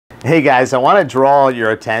Hey guys, I want to draw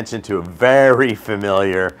your attention to a very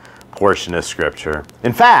familiar portion of Scripture.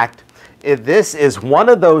 In fact, this is one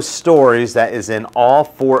of those stories that is in all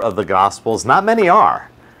four of the Gospels. Not many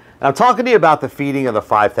are. And I'm talking to you about the feeding of the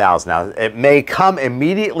 5,000. Now, it may come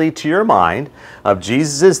immediately to your mind of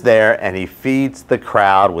Jesus is there and he feeds the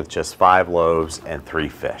crowd with just 5 loaves and 3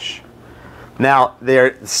 fish. Now,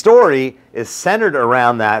 their story is centered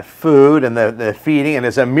around that food and the feeding, and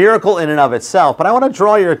it's a miracle in and of itself. But I want to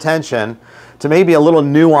draw your attention to maybe a little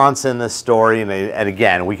nuance in this story. And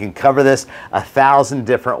again, we can cover this 1,000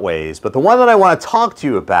 different ways. But the one that I want to talk to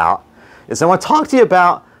you about is I want to talk to you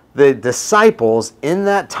about the disciples in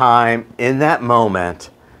that time, in that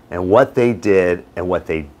moment, and what they did and what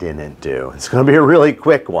they didn't do. It's going to be a really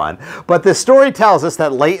quick one. But the story tells us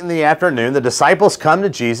that late in the afternoon, the disciples come to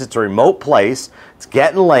Jesus. It's a remote place. It's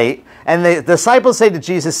getting late. And the disciples say to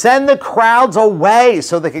Jesus, send the crowds away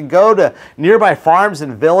so they can go to nearby farms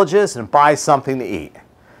and villages and buy something to eat.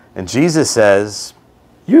 And Jesus says,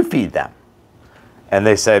 you feed them. And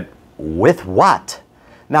they said, with what?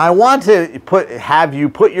 Now, I want to have you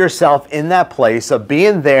put yourself in that place of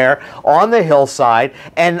being there on the hillside,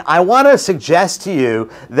 and I want to suggest to you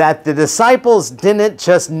that the disciples didn't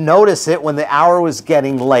just notice it when the hour was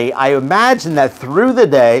getting late. I imagine that through the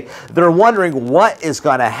day, they're wondering what is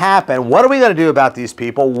going to happen. What are we going to do about these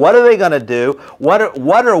people? What are they going to do? What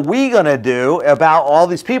are we going to do about all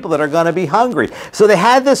these people that are going to be hungry? So they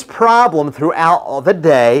had this problem throughout the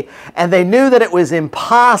day, and they knew that it was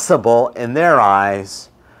impossible in their eyes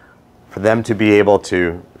for them to be able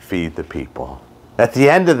to feed the people. At the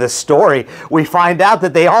end of the story, we find out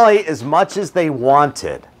that they all ate as much as they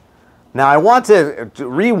wanted. Now, I want to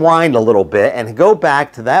rewind a little bit and go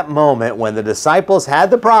back to that moment when the disciples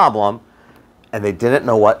had the problem and they didn't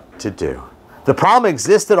know what to do. The problem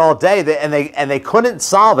existed all day and they couldn't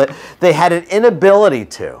solve it. They had an inability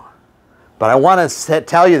to. But I want to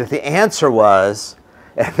tell you that the answer was,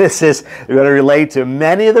 and this is going to relate to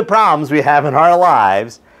many of the problems we have in our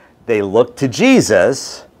lives, they looked to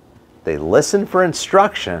Jesus, they listened for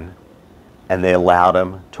instruction, and they allowed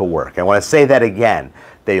him to work. I want to say that again.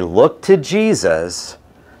 They looked to Jesus,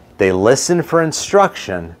 they listened for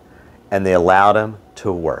instruction, and they allowed him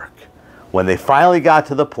to work. When they finally got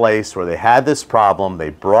to the place where they had this problem,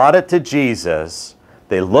 they brought it to Jesus,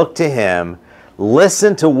 they looked to him,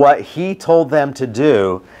 listened to what he told them to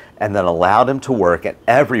do, and then allowed him to work, and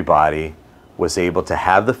everybody was able to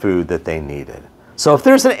have the food that they needed. So if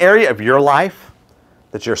there's an area of your life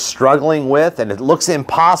that you're struggling with and it looks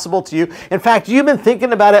impossible to you, in fact, you've been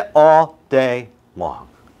thinking about it all day long,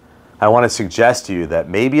 I want to suggest to you that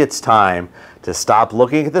maybe it's time to stop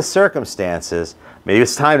looking at the circumstances. Maybe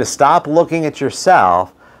it's time to stop looking at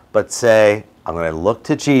yourself, but say, I'm going to look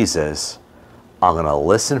to Jesus, I'm going to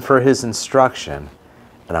listen for his instruction,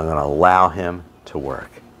 and I'm going to allow him to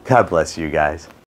work. God bless you guys.